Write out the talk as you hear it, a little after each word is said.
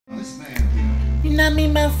You know me,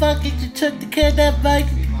 motherfuckers, you took the care of that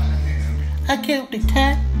Viking. I killed the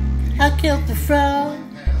cat. I killed the frog.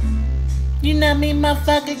 You know me,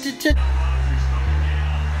 motherfuckers, you took.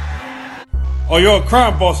 Oh, you're a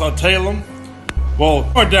crime boss, I tell him.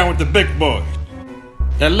 Well, you're down with the big boy.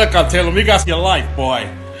 Then look, I tell him, you got your life, boy.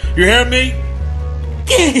 You hear me?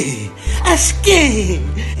 I'm scared.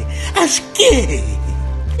 I'm scared.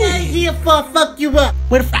 I ain't here for fuck you up.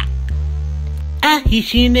 With a fuck. I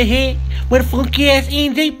hit you in the head with a funky ass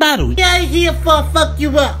NJ bottle. Yeah, I ain't here for fuck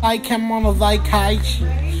you up. I come on a like high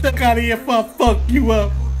shit. Look out of here for fuck you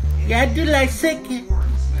up. Yeah, I do like sickin'.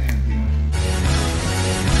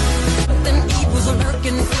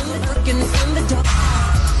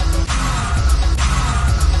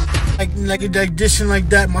 Like this and like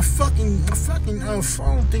that. My fucking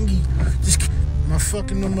phone thingy just my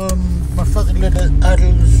fucking little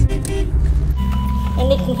udders. And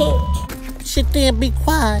nigga hit. Sit there and be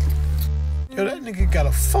quiet. Yo, that nigga got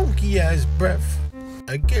a funky ass breath.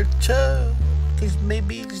 I get tug, cause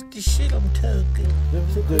maybe it's the shit I'm tugging.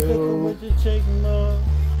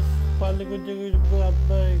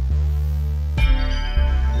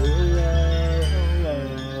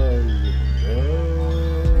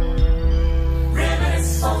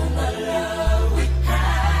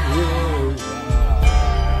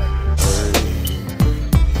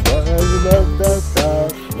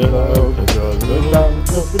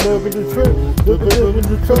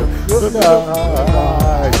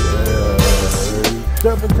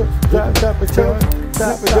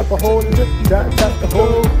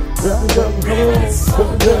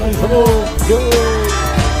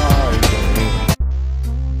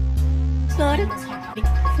 Slaughter,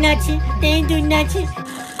 nothing, they ain't do nothing.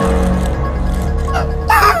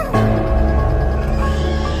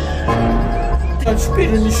 I'm spit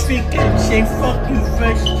in the street and say fuck you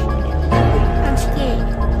fresh. I'm scared.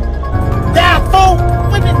 Die fool!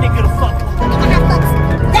 When the nigga the fuck?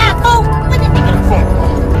 Die fool! When the nigga the fuck?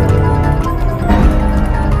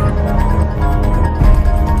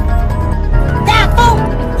 Die fool!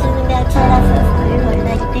 Even though I told off for you, what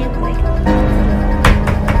like a damn boy.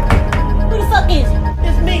 Who the fuck is it?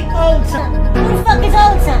 It's me, old time. Who the fuck is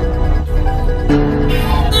old time?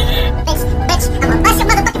 Bitch, I'ma bust your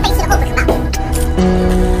motherfucking face in the open mouth.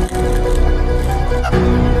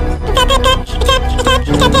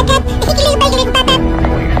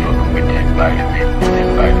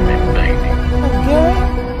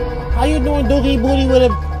 How you doing, Doogie Booty, with a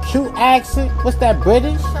cute accent? What's that,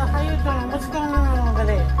 British? How you doing? What's going on over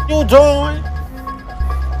there? You doing?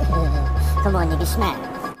 Come on, nigga, smack.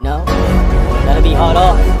 No? Gotta be hard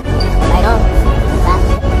off. Right on.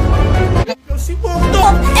 Yo, she walked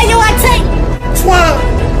up. Hey, yo, I take. Twine.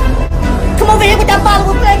 Come over here with that bottle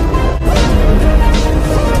of play.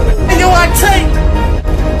 Hey, yo, I take.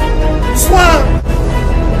 Swine.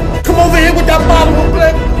 Come over here with that bottle of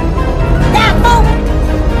play. Die fool!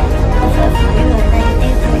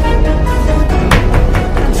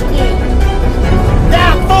 I'm scared.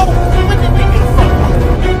 Die fool! When the nigga the fuck?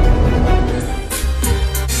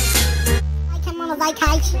 I come on a like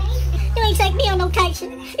kite shit. You ain't take me on no kite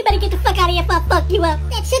shit. You better get the fuck out of here before I fuck you up.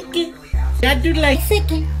 That's it, good. I do like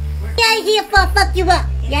Sickin'. Yeah, I ain't here before I fuck you up.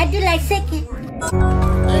 Yeah, I do like sickin'.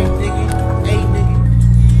 Hey, nigga. Hey, nigga.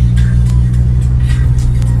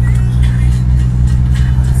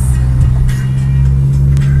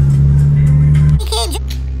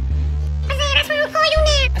 That's what we call you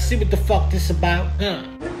now. I see what the fuck this about, huh?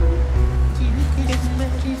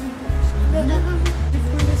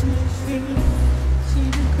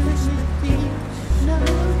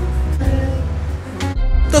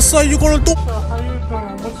 That's all you gonna do? How you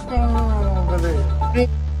doing? What's going on over there?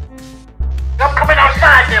 I'm coming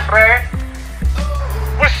outside there, bruh.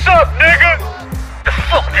 What's up, nigga? The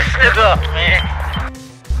fuck this nigga up, man.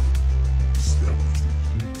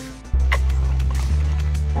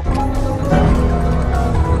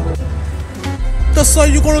 That's all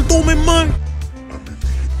you gonna do, me man?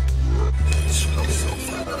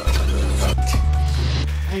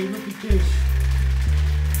 Hey, look at this.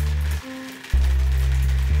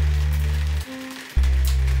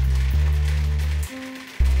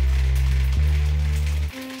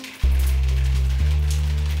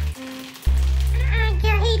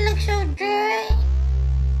 Your heat looks so dry.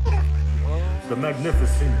 The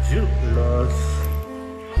magnificent jewelers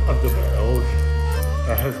of the world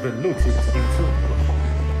has been looted into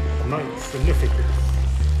night significance.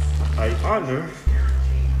 I honor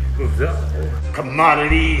the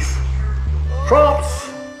commodities, crops,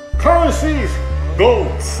 currencies,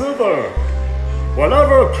 gold, silver,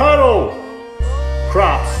 whatever cattle,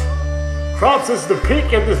 crops. Crops is the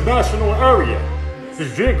peak in this national area.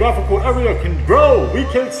 this geographical area can grow. We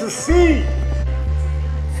can succeed.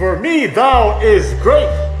 For me, thou is great.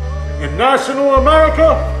 In national America,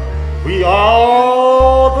 we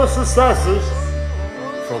are the successors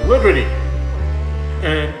for liberty.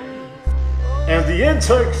 And the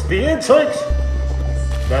intakes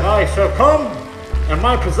that I shall come in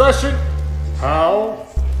my possession, how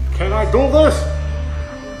can I do this?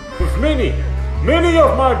 With many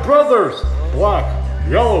of my brothers, black,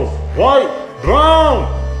 yellow, white, brown,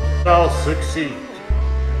 shall succeed.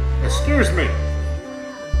 Excuse me.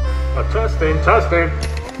 Testing.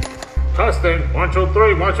 1, 2,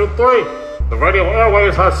 3, 1, 2, 3. The radio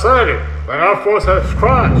airways have said it. The Air Force has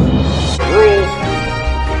crashed. The rules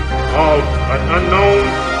of an unknown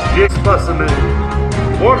specimen,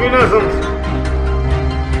 organisms,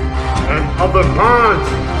 and other bonds,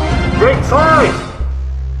 great size,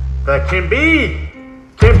 that can be,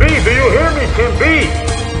 do you hear me? Can be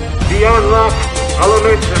the unlocked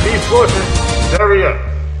elements in these forces area.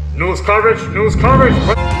 News coverage.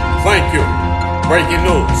 Thank you. Breaking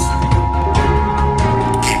news.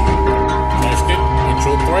 Testing. 1,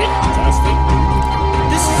 2, 3. Testing.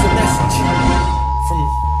 This is a message from.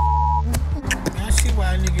 I see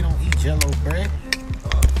why a nigga don't eat Jello bread.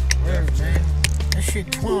 Word, man. That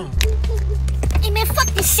shit twang. Hey, man, fuck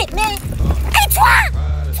this shit, man. Hey, twang!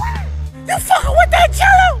 You fucking with that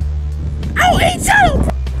Jello? I don't eat Jello.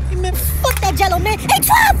 Hey, man, fuck that Jello, man. Hey,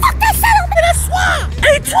 twang, fuck that Jello, man. That's why.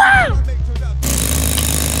 Hey, twang!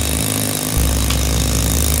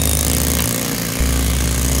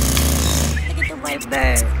 Look at the white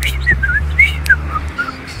bird.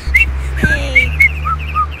 Hey.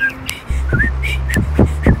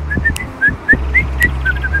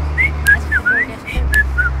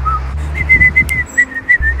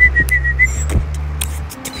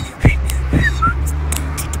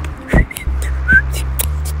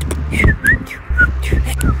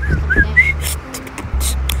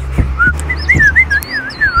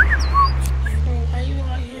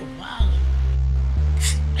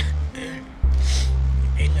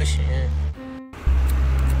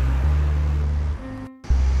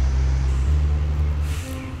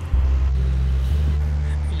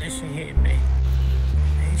 Listen here, man.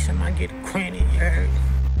 Anytime I get acquainted, you heard?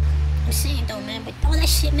 I'm saying though, man, but all that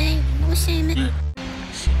shit, man, you know what I'm saying, man?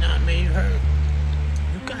 See, nah, man, you heard?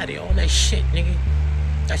 You got it, all that shit, nigga.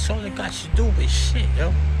 That's all it got you to do with shit,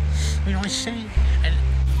 yo. You know what I'm saying? And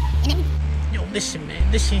yo, listen,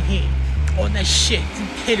 man, listen here. All that shit, you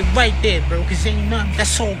hit it right there, bro, cause ain't nothing,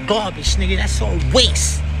 that's all garbage, nigga, that's all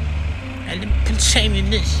waste. And let me continue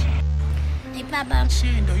this. Hey, Papa. I'm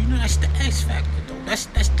saying though, you know that's the X factor though.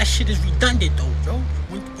 That shit is redundant though, bro.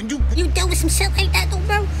 When You deal with some shit like that though,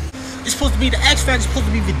 bro? it's supposed to be the X factor, it's supposed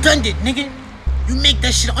to be redundant, nigga. You make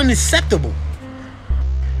that shit unacceptable.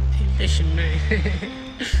 Hey, listen, man.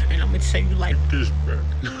 And I'm gonna tell you like this, bro.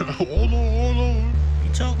 Hold on.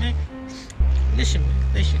 You talk, man. Listen,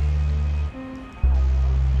 man. Listen.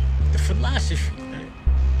 The philosophy, man,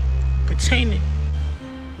 pertaining.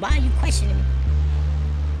 Why are you questioning me?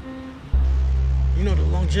 You know the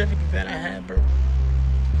longevity that I had, bro.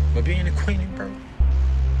 But being acquainted, bro.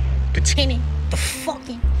 Pertaining the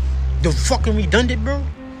fucking redundant, bro.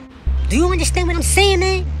 Do you understand what I'm saying,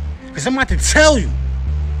 man? Cause I'm about to tell you.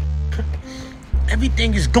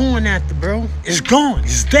 Everything is going after, bro. It's gone.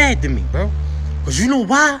 It's dead to me, bro. Cause you know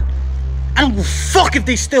why? I don't give a fuck if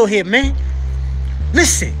they still here, man.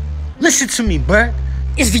 Listen to me, bro.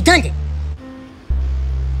 It's redundant.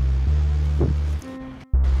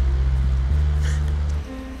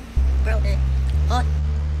 Bro, man. What?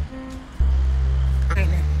 Alright,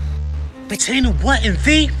 man. Pertaining what and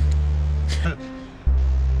V?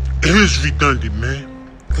 It is redundant, man.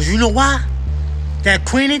 Cause you know why? That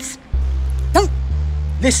acquaintance. Don't.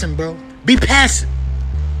 Listen, bro. Be passive.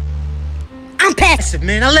 I'm passive.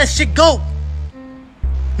 Man, I let shit go.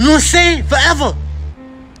 You know what I'm saying? Forever.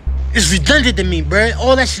 It's redundant to me, bruh.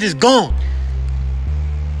 All that shit is gone.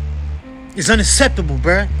 It's unacceptable,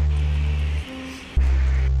 bruh.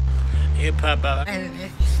 Hey, Papa.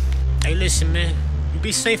 Hey, listen, man. You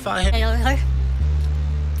be safe out here. Hey, her.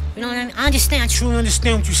 You know what I mean? I understand. I truly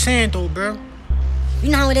understand what you're saying, though, bro.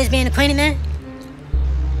 You know how it is being acquainted, man?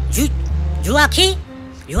 You are key.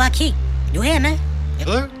 You are key. You here, man?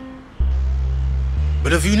 Good.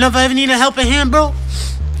 But if you never ever need a helping hand, bro,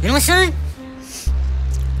 You know what I'm saying?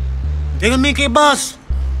 they gonna make a boss.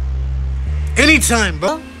 Anytime,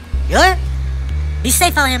 bro. You heard? Be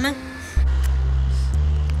safe out here, man.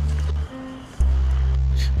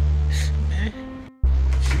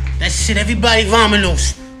 That shit everybody ramen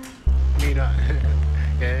knows.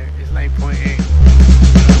 Yeah, it's like 0.8.